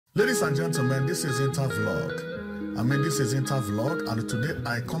Ladies and gentlemen, this is Intervlog. This is Intervlog, and today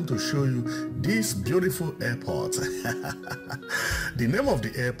I come to show you this beautiful airport. The name of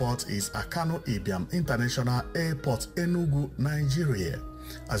the airport is AKANU IBIAM International Airport, Enugu, Nigeria.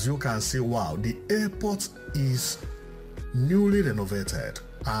 As you can see, wow, the airport is newly renovated,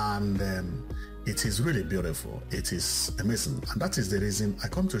 and it is really beautiful. It is amazing, and that is the reason I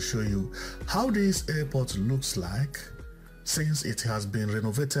come to show you how this airport looks like since it has been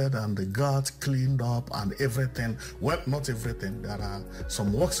renovated and the guards cleaned up and everything. Well, not everything, there are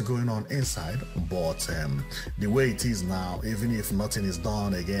some works going on inside, but the way it is now, even if nothing is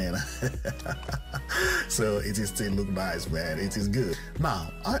done again, so it is still look nice, man. It is good.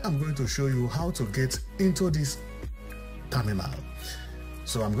 Now I am going to show you how to get into this terminal.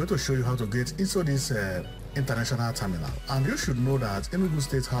 So I'm going to show you how to get into this international terminal, and you should know that Enugu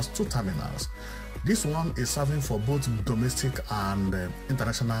State has two terminals. This one is serving for both domestic and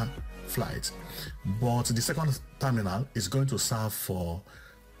international flights, but the second terminal is going to serve for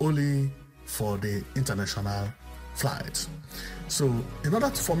only for the international flights. So in order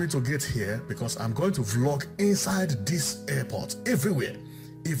for me to get here, because I'm going to vlog inside this airport, everywhere,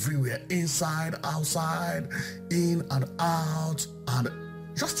 inside, outside, in and out, and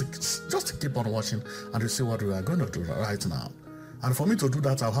just keep on watching and you see what we are going to do right now. And for me to do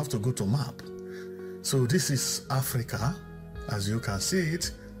that, I'll have to go to map. So this is Africa, as you can see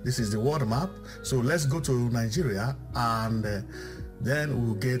it. This is the world map. So let's go to Nigeria, and then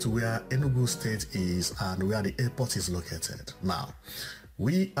we'll get where Enugu State is and where the airport is located. Now,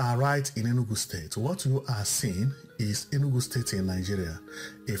 we are right in Enugu State. What you are seeing is Enugu State in Nigeria.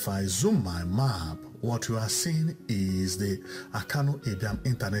 If I zoom my map, what you are seeing is the AKANU IBIAM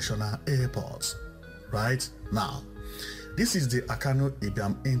International Airport. Right now, this is the AKANU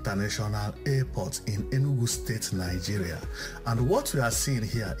IBIAM International Airport in Enugu State, Nigeria. And what we are seeing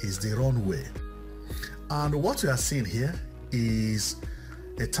here is the runway. And what we are seeing here is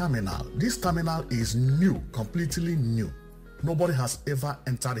a terminal. This terminal is new, completely new. Nobody has ever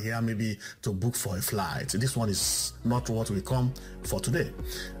entered here maybe to book for a flight. This one is not what we come for today.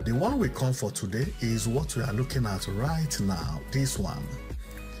 The one we come for today is what we are looking at right now, this one.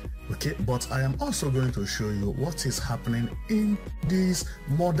 Okay, but I am also going to show you what is happening in this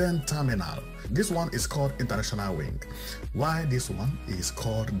modern terminal. This one is called International Wing, while this one is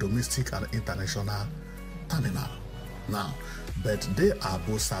called Domestic and International Terminal. Now, but they are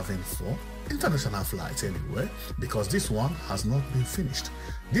both serving for international flights anyway, because this one has not been finished.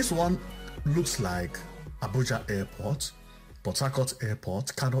 This one looks like Abuja Airport, Portharcourt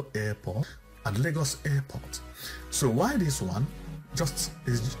Airport, Kano Airport, and Lagos Airport. So why this one just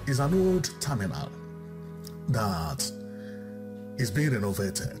is an old terminal that is being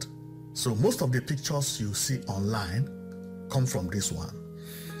renovated. So most of the pictures you see online come from this one.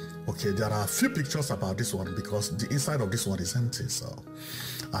 Okay, there are a few pictures about this one because the inside of this one is empty. So,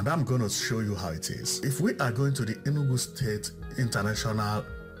 and I'm going to show you how it is. If we are going to the Enugu State International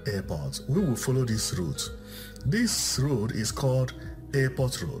Airport, we will follow this route. This road is called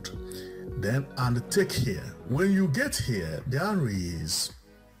Airport Road. Then, and take here. When you get here, there is,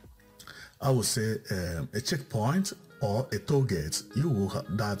 I would say, a checkpoint or a toll gate. You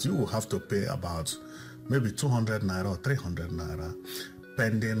will have to pay about maybe 200 naira or 300 naira,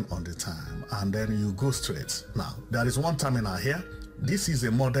 depending on the time, and then you go straight. Now, there is one terminal here. This is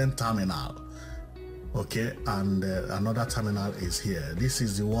a modern terminal. Okay, and another terminal is here. This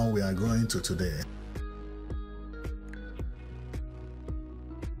is the one we are going to today.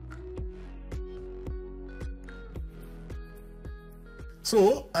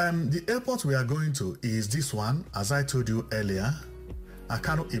 So the airport we are going to is this one, as I told you earlier,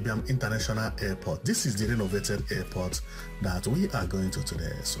 AKANU IBIAM International Airport. This is the renovated airport that we are going to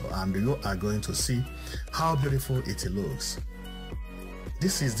today. So, and you are going to see how beautiful it looks.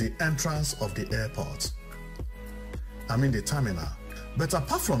 This is the entrance of the airport. The terminal. But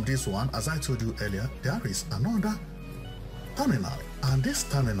apart from this one, as I told you earlier, there is another terminal, and this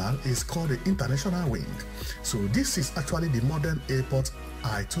terminal is called the International Wing. So this is actually the modern airport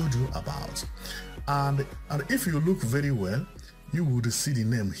I told you about, and if you look very well, you would see the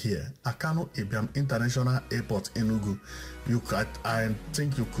name here, AKANU IBIAM International Airport Enugu. I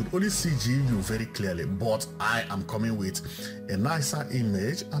think you could only see GU very clearly, but I am coming with a nicer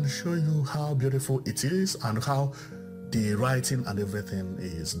image and show you how beautiful it is and how the writing and everything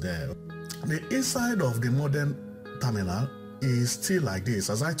is there. The inside of the modern terminal is still like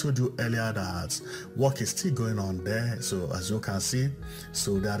this. As I told you earlier, that work is still going on there. So as you can see,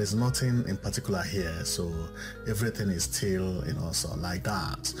 so there is nothing in particular here. So everything is still, so like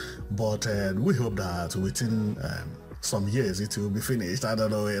that. But we hope that within some years it will be finished. I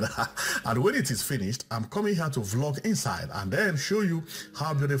don't know it. And when it is finished, I'm coming here to vlog inside and then show you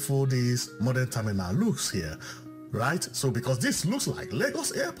how beautiful this modern terminal looks here, right? So because this looks like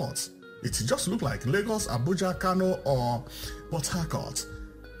Lagos Airport. It just looks like Lagos, Abuja, Kano, or Portharcourt,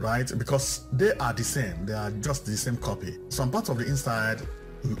 right? Because they are the same. They are just the same copy. Some parts of the inside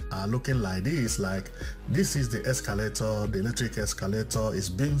are looking like this, like this is the escalator, the electric escalator is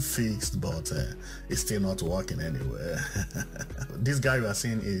being fixed, but it's still not working anywhere. This guy you are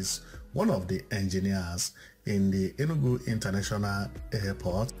seeing is one of the engineers in the Enugu International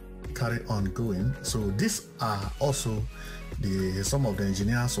Airport. Carry on going. So these are also some of the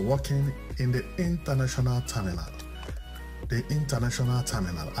engineers working in the international terminal. The international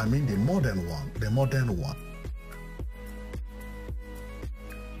terminal, I mean the modern one,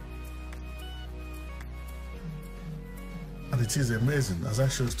 And it is amazing, as I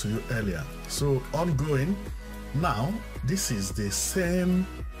showed to you earlier. So ongoing, now this is the same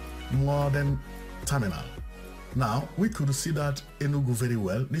modern terminal. Now we could see that Enugu very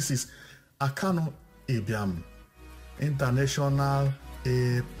well. This is AKANU IBIAM, International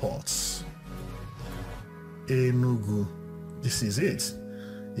Airports, Enugu. This is it.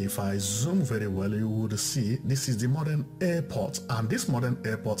 If I zoom very well, you would see this is the modern airport. And this modern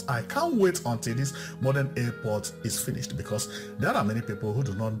airport, I can't wait until this modern airport is finished, because there are many people who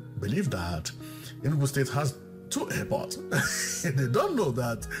do not believe that Enugu State has 2 airports. They don't know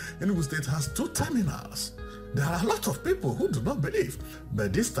that Enugu State has 2 terminals. There are a lot of people who do not believe.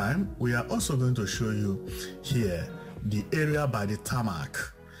 But this time, we are also going to show you here the area by the tarmac.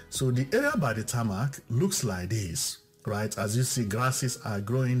 So the area by the tarmac looks like this. Right, as you see, grasses are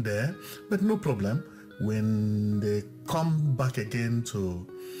growing there, but no problem. When they come back again to,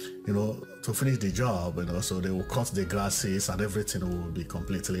 to finish the job, so they will cut the grasses and everything will be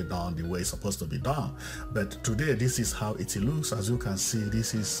completely done the way it's supposed to be done. But today, this is how it looks. As you can see,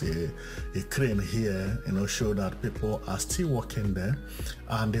 this is a crane here, show that people are still working there,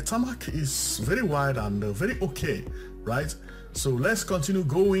 and the tarmac is very wide and very okay, right? So let's continue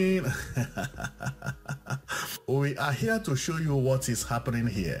going. We are here to show you what is happening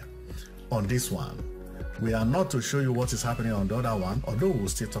here on this one. We are not to show you what is happening on the other one, although we'll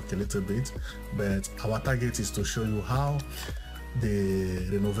still talk a little bit, but our target is to show you how the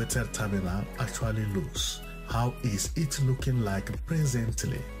renovated terminal actually looks. How is it looking like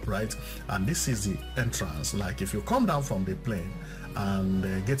presently, right? And this is the entrance. Like if you come down from the plane and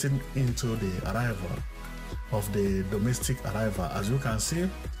getting into the arrival of the domestic arrival, as you can see,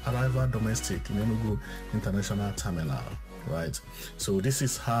 arrival domestic in Enugu International Terminal, right? So this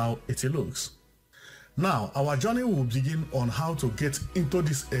is how it looks. Now, our journey will begin on how to get into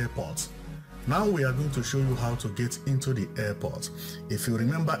this airport. Now we are going to show you how to get into the airport. If you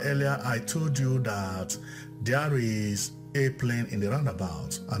remember earlier, I told you that there is a plane in the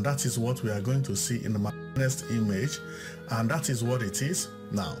roundabout, and that is what we are going to see in the next image, and that is what it is.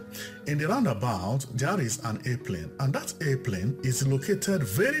 Now, in the roundabout, there is an airplane, and that airplane is located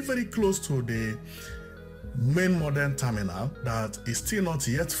very, very close to the main modern terminal that is still not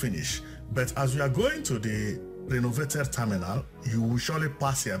yet finished. But as we are going to the renovated terminal, you will surely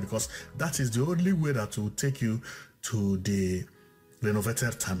pass here, because that is the only way that will take you to the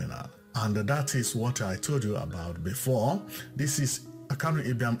renovated terminal. And that is what I told you about before. This is AKANU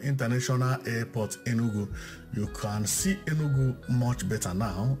IBIAM International Airport, Enugu. You can see Enugu much better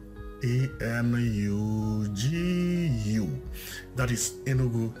now. E-N-U-G-U. That is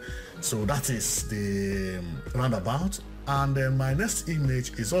Enugu. So that is the roundabout. And then my next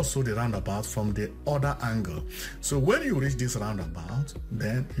image is also the roundabout from the other angle. So when you reach this roundabout,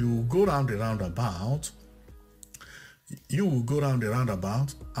 then you go around the roundabout. You will go around the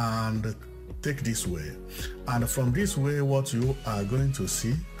roundabout and take this way. And from this way, what you are going to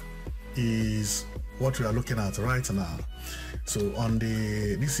see is what we are looking at right now. So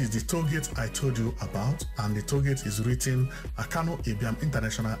this is the toll gate I told you about, and the toll gate is written AKANU IBIAM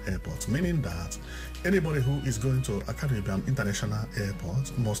International Airport, meaning that anybody who is going to AKANU IBIAM International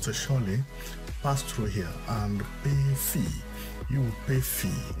Airport must surely pass through here and pay fee. You will pay fee,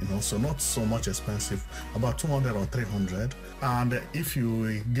 so not so much expensive, about 200 or 300. And if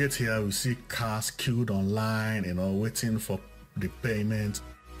you get here, you see cars queued online, waiting for the payment.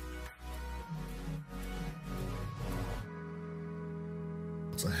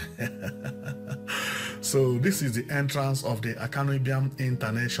 So this is the entrance of the AKANU IBIAM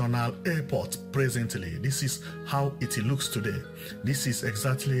International Airport presently. This is how it looks today. This is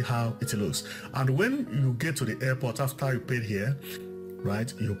exactly how it looks. And when you get to the airport after you paid here,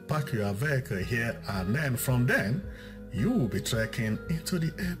 right, you park your vehicle here, and then from then you will be trekking into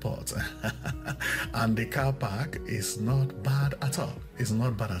the airport. And the car park is not bad at all. It's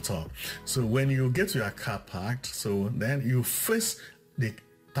not bad at all. So when you get to your car parked, so then you face the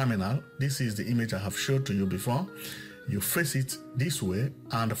terminal. This is the image I have showed to you before. You face it this way,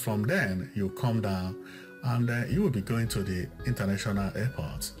 and from then you come down, and you will be going to the international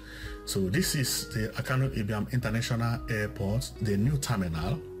airport. So this is the AKANU IBIAM International Airport, the new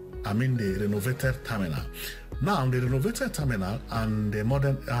terminal. I mean the renovated terminal. Now the renovated terminal and the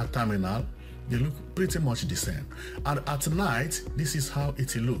modern terminal, they look pretty much the same. And at night, this is how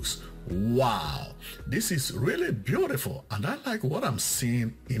it looks. Wow, this is really beautiful, and I like what I'm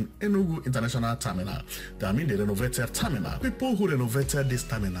seeing in Enugu International Terminal. I mean the renovated terminal. People who renovated this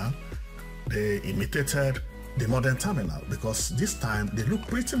terminal, they imitated the modern terminal, because this time they look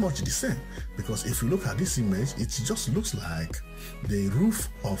pretty much the same. Because if you look at this image, it just looks like the roof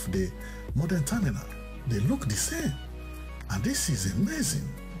of the modern terminal. They look the same, and this is amazing.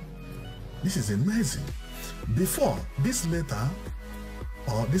 This is amazing. Before, this letter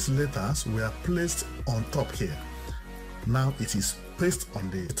or these letters were placed on top here. Now it is pasted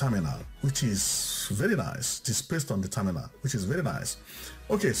on the terminal, which is very nice. It is pasted on the terminal, which is very nice.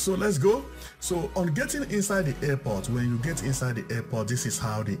 Okay, so let's go. So on getting inside the airport, when you get inside the airport, this is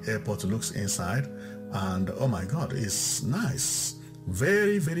how the airport looks inside. And oh my God, it's nice.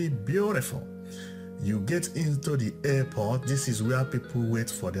 Very, very beautiful. You get into the airport. This is where people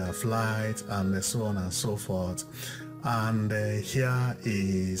wait for their flight and so on and so forth. And here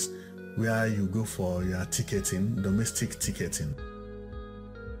is where you go for your ticketing, domestic ticketing.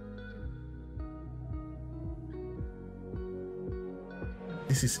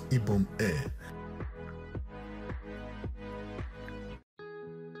 This is IBIAM Air.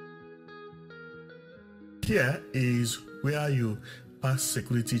 Here is where you pass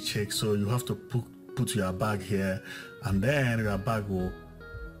security check, so you have to put your bag here, and then your bag will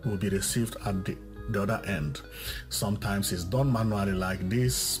be received at the other end. Sometimes it's done manually, like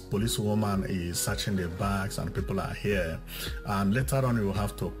this policewoman is searching the bags and people are here, and later on you will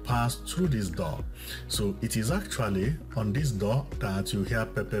have to pass through this door. So it is actually on this door that you hear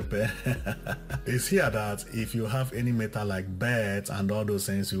pepepe. It's here that if you have any metal like beds and all those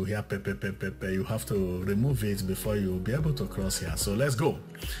things, you hear pepepe. You have to remove it before you will be able to cross here. So let's go.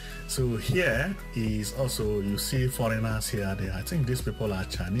 So here is also, you see foreigners here. I think these people are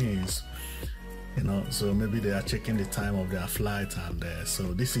Chinese, you know, so maybe they are checking the time of their flight, and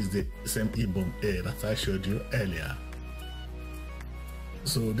so this is the same IBIAM Air that I showed you earlier.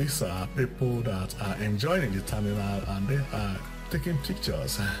 So these are people that are enjoying the terminal, and they are taking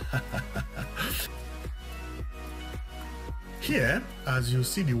pictures. Here, as you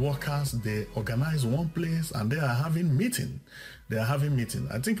see the workers, they organize one place and they are having meeting. They are having meeting.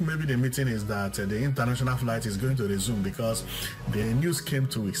 I think maybe the meeting is that the international flight is going to resume, because the news came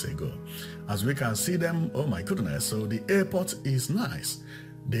 2 weeks ago. As we can see them, oh my goodness. So the airport is nice.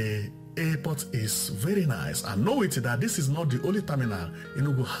 The airport is very nice. And know it that this is not the only terminal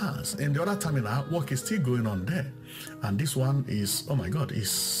Enugu has. In the other terminal, work is still going on there. And this one is, oh my God,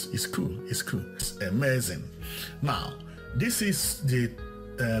 is cool. It's cool. It's amazing. Now, this is the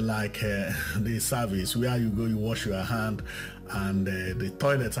the service where you go, you wash your hand, and the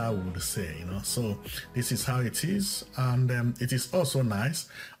toilet, I would say, you know. So this is how it is, and it is also nice.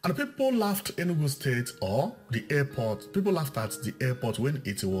 And people laughed Enugu State or the airport. People laughed at the airport when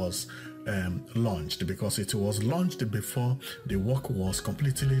it was launched, because it was launched before the work was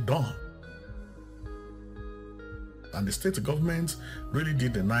completely done. And the state government really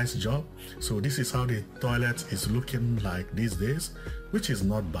did a nice job. So this is how the toilet is looking like these days, which is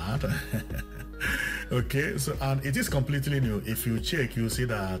not bad. Okay, so and it is completely new. If you check, you see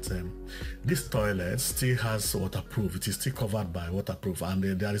that this toilet still has waterproof. It is still covered by waterproof, and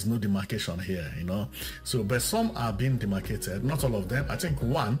there is no demarcation here, you know. So, but some are being demarcated, not all of them. I think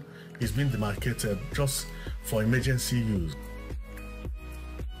one is being demarcated just for emergency use.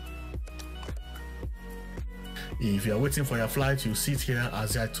 If you are waiting for your flight, you sit here.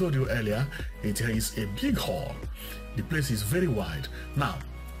 As I told you earlier, it is a big hall. The place is very wide. Now,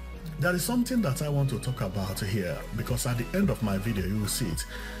 there is something that I want to talk about here, because at the end of my video, you will see it.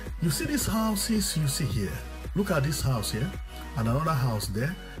 You see these houses you see here. Look at this house here and another house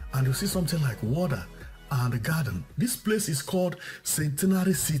there, and you see something like water and a garden. This place is called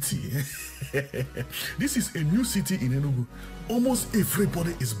Centenary City. This is a new city in Enugu. Almost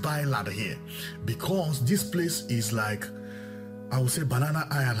everybody is buying land here, because this place is like, I would say, Banana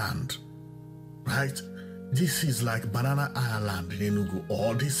Island, right? this is like Banana Island in Enugu,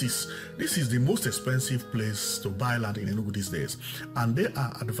 or this is the most expensive place to buy land in Enugu these days. And they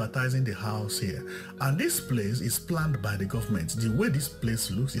are advertising the house here. And this place is planned by the government. The way this place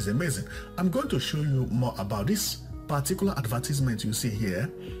looks is amazing. I'm going to show you more about this particular advertisement you see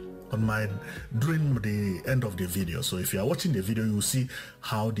here during the end of the video. So if you are watching the video, you will see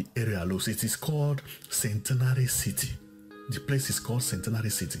how the area looks. It is called Centenary City. The place is called Centenary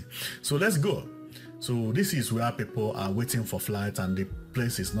City. So let's go. So this is where people are waiting for flights, and the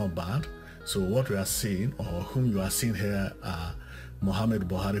place is not bad. So what we are seeing, or whom you are seeing here, are Muhammad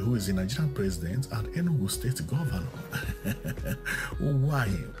Buhari, who is the Nigerian president, and Enugu state governor.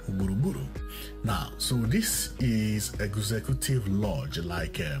 Now, so this is executive lodge,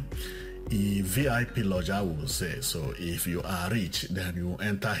 like a VIP lodge, I would say. So if you are rich, then you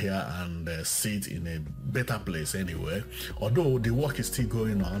enter here and sit in a better place anyway. Although the work is still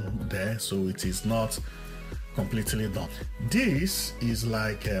going on there, so it is not completely done. This is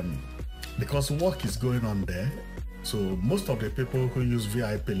like, because work is going on there, so most of the people who use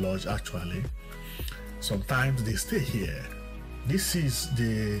VIP lodge, actually, sometimes they stay here. This is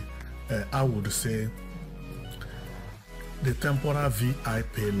the, I would say, the temporary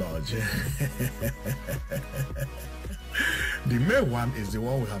VIP lodge. The main one is the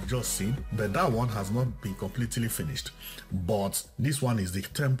one we have just seen, but that one has not been completely finished. But this one is the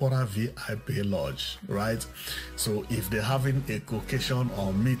temporary VIP lodge, right? So if they're having a occasion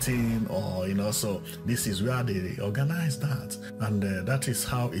or meeting, or so this is where they organize that, and that is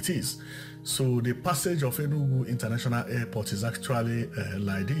how it is. So the passage of Enugu International Airport is actually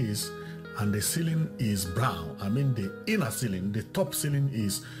like this. And the ceiling is brown. I mean, the inner ceiling, the top ceiling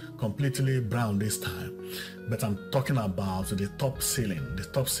is completely brown this time. But I'm talking about the top ceiling, the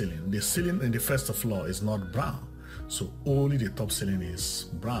top ceiling. The ceiling in the first floor is not brown. So only the top ceiling is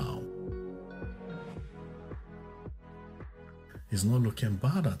brown. It's not looking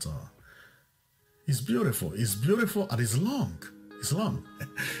bad at all. It's beautiful. It's beautiful, and it's long. It's long.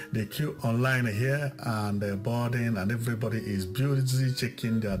 They queue online here, and boarding, and everybody is busy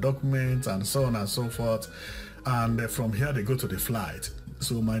checking their documents and so on and so forth. And from here they go to the flight.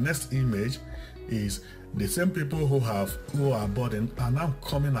 So my next image is the same people who are boarding are now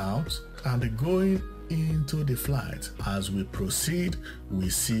coming out and going into the flight. As we proceed,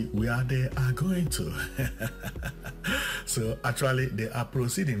 we see where they are going to. So actually they are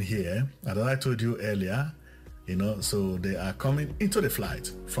proceeding here, as I told you earlier. So they are coming into the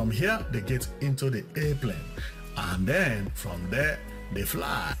flight. From here, they get into the airplane. And then from there, they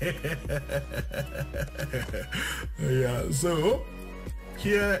fly. Yeah, so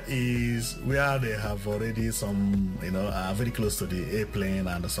here is where they have already some, are very close to the airplane,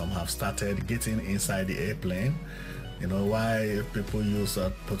 and some have started getting inside the airplane. Why people use the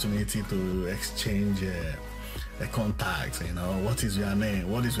opportunity to exchange a contact, what is your name,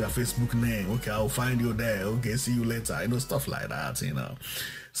 what is your Facebook name, okay, I'll find you there, okay, see you later, stuff like that,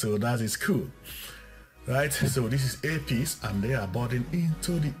 so that is cool, right? So this is A-piece, and they are boarding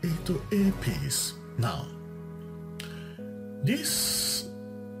into the A-piece. Now this,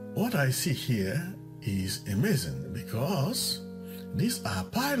 what I see here is amazing, because these are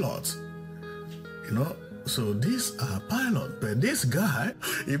pilots, so these are pilots. But this guy,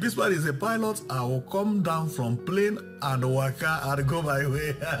 if this man is a pilot, I will come down from plane and waka and go my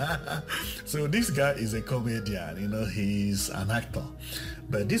way. So this guy is a comedian, he's an actor.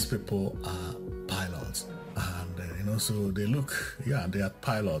 But these people are pilots. And, so they look, they are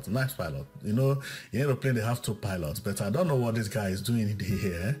pilots, nice pilot. In aeroplane, they have two pilots. But I don't know what this guy is doing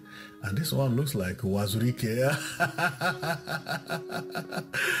here. And this one looks like Wazurike.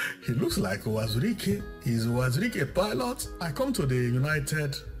 He looks like Wazurike. He's Wazurike pilot. I come to the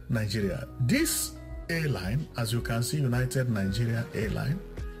United Nigeria. This airline, as you can see, United Nigeria Airline,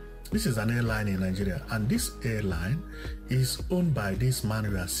 this is an airline in Nigeria. And this airline is owned by this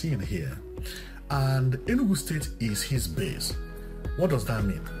man we are seeing here. And Enugu State is his base. What does that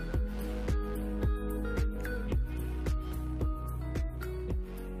mean?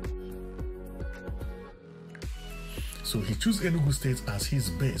 So he chose Enugu State as his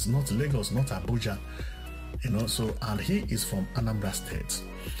base, not Lagos, not Abuja. So, and he is from Anambra State.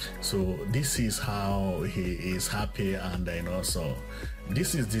 So this is how he is happy, and so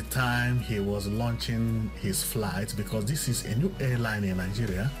this is the time he was launching his flight, because this is a new airline in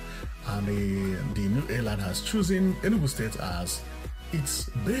Nigeria. And the new airline has chosen Enugu State as its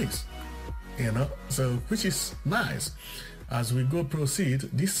base, so which is nice. As we go proceed,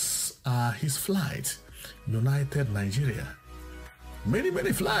 these are his flights. United Nigeria, many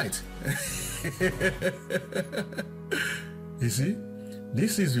flights. You see,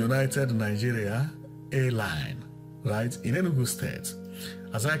 this is United Nigeria A line, right, in Enugu State.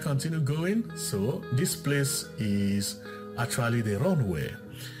 As I continue going, so this place is actually the runway.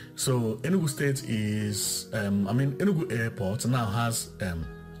 So Enugu State is, Enugu Airport now has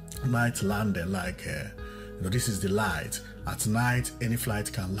night landing, like, this is the light. At night, any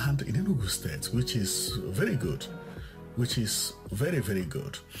flight can land in Enugu State, which is very good, which is very, very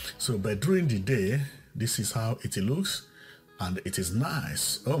good. So, but during the day, this is how it looks, and it is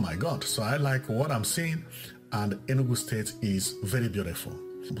nice. Oh my God. So I like what I'm seeing, and Enugu State is very beautiful.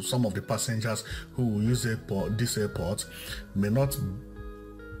 Some of the passengers who will use this airport may not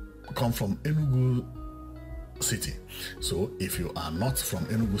come from Enugu City. So if you are not from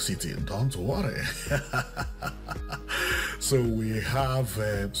Enugu City, don't worry. So we have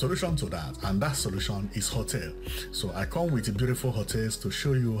a solution to that, and that solution is hotel. So I come with beautiful hotels to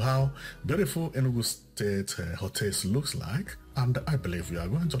show you how beautiful Enugu State hotels looks like, and I believe you are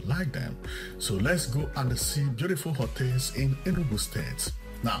going to like them. So let's go and see beautiful hotels in Enugu State.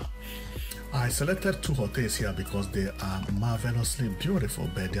 Now, I selected 2 hotels here because they are marvelously beautiful,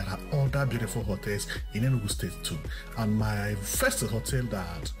 but there are other beautiful hotels in Enugu State too. And my first hotel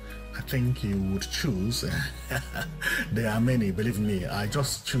that I think you would choose, there are many, believe me, I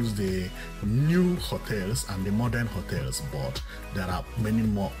just choose the new hotels and the modern hotels, but there are many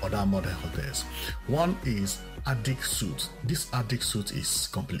more other modern hotels. One is Attic Suite. This Attic Suite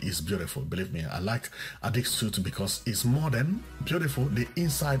is beautiful. Believe me, I like Attic Suite because it's modern, beautiful. The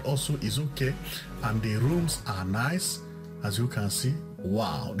inside also is okay, and the rooms are nice, as you can see.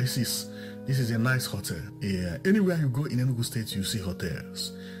 Wow, this is a nice hotel. Yeah, anywhere you go in Enugu State, you see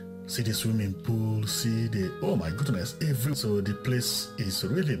hotels. See the swimming pool, see the, oh my goodness, so the place is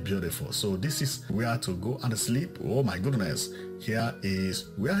really beautiful. So this is where to go and sleep. Oh my goodness, here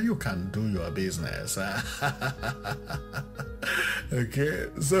is where you can do your business. Okay,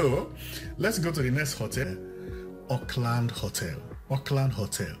 so let's go to the next hotel, Auckland Hotel. Auckland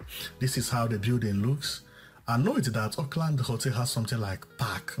Hotel. This is how the building looks. I know it that Auckland Hotel has something like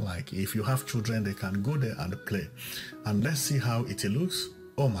park, like if you have children, they can go there and play. And let's see how it looks.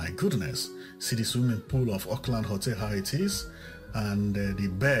 Oh my goodness, see the swimming pool of Auckland Hotel, how it is, and the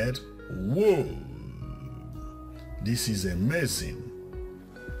bed. Whoa, this is amazing.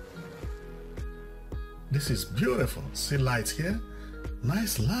 This is beautiful. See light here,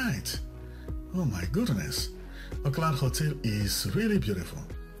 nice light. Oh my goodness, Auckland Hotel is really beautiful.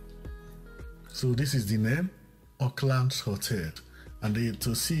 So this is the name, Auckland Hotel, and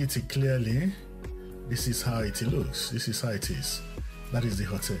to see it clearly, this is how it looks. This is how it is. That is the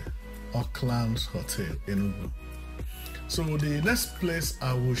hotel, Auckland Hotel, Enugu. So the next place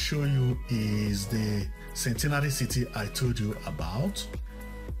I will show you is the Centenary City I told you about.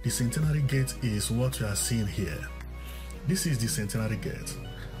 The Centenary Gate is what you are seeing here. This is the Centenary Gate.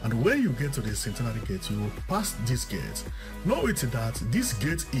 And when you get to the Centenary Gate, you will pass this gate. Know it that this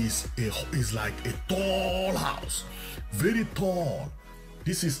gate is like a tall house, very tall.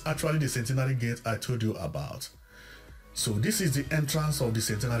 This is actually the Centenary Gate I told you about. So this is the entrance of the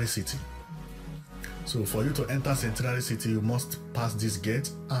Centenary City. So for you to enter Centenary City, you must pass this gate,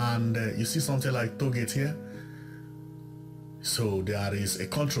 and you see something like toll gate here. So there is a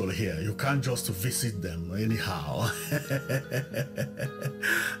control here. You can't just visit them anyhow.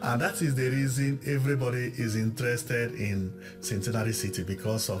 And that is the reason everybody is interested in Centenary City,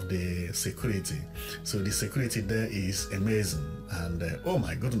 because of the security. So the security there is amazing. And oh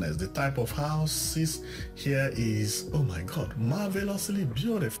my goodness, the type of houses here is, oh my God, marvelously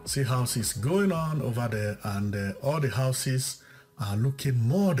beautiful. See houses going on over there, and all the houses are looking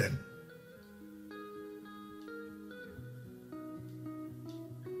modern.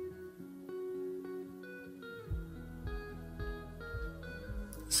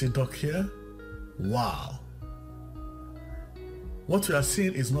 See dock here? Wow. What we are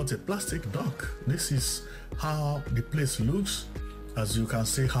seeing is not a plastic dock. This is how the place looks. As you can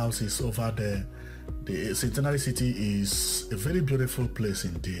see, houses over there. The Centenary City is a very beautiful place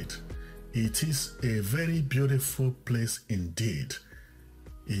indeed. It is a very beautiful place indeed.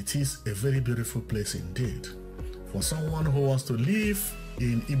 It is a very beautiful place indeed. For someone who wants to live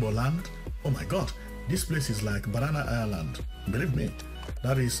in Igbo land, oh my God, this place is like Banana Island. Believe me.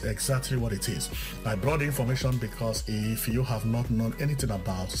 That is exactly what it is. I brought the information because if you have not known anything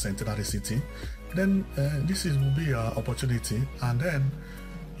about Centenary City, then this will be your opportunity, and then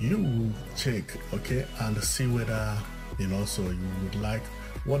you will check, okay, and see whether, so you would like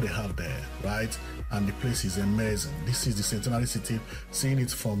what they have there, right? And the place is amazing. This is the Centenary City, seeing it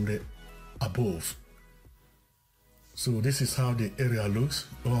from the above. So this is how the area looks.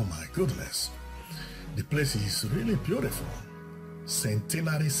 Oh my goodness. The place is really beautiful.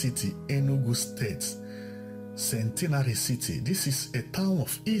 Centenary City, Enugu State. Centenary City. This is a town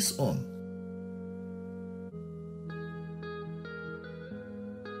of its own.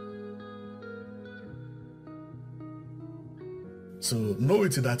 So know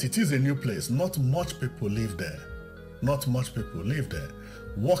it that it is a new place. Not much people live there. Not much people live there.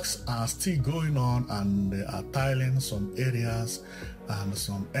 Works are still going on, and they are tiling some areas and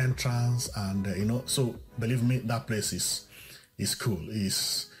some entrance, and so believe me, that place is cool.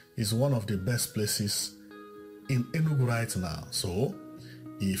 Is one of the best places in Enugu right now. So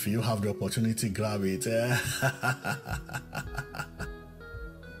if you have the opportunity, grab it.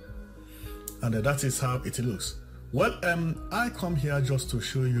 And that is how it looks. Well, I come here just to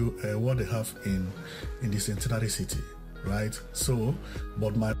show you what they have in the Centenary City, right? So,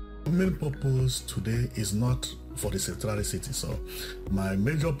 but my main purpose today is not for the Centenary City. So, my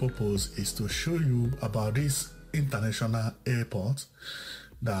major purpose is to show you about this international airport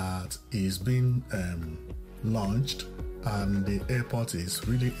that is being launched, and the airport is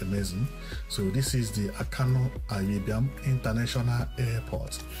really amazing. So this is the AKANU IBIAM International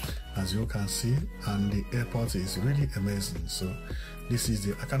Airport, as you can see, and the airport is really amazing. So this is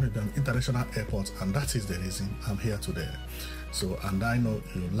the AKANU IBIAM International Airport, and that is the reason I'm here today. So, and I know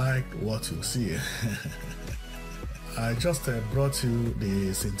you like what you see. I just brought you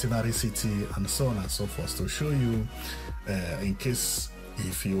the Centenary City and so on and so forth to show you, in case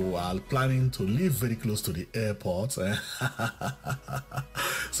if you are planning to live very close to the airport.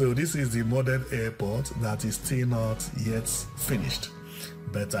 So this is the modern airport that is still not yet finished,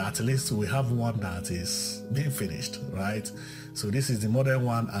 but at least we have one that is being finished, right? So this is the modern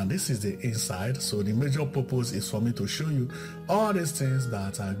one, and this is the inside. So the major purpose is for me to show you all these things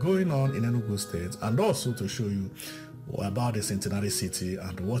that are going on in Enugu State, and also to show you about the Centenary City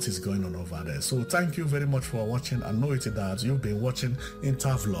and what is going on over there. So thank you very much for watching, and know it that you've been watching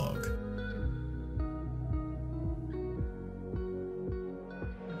Intervlog.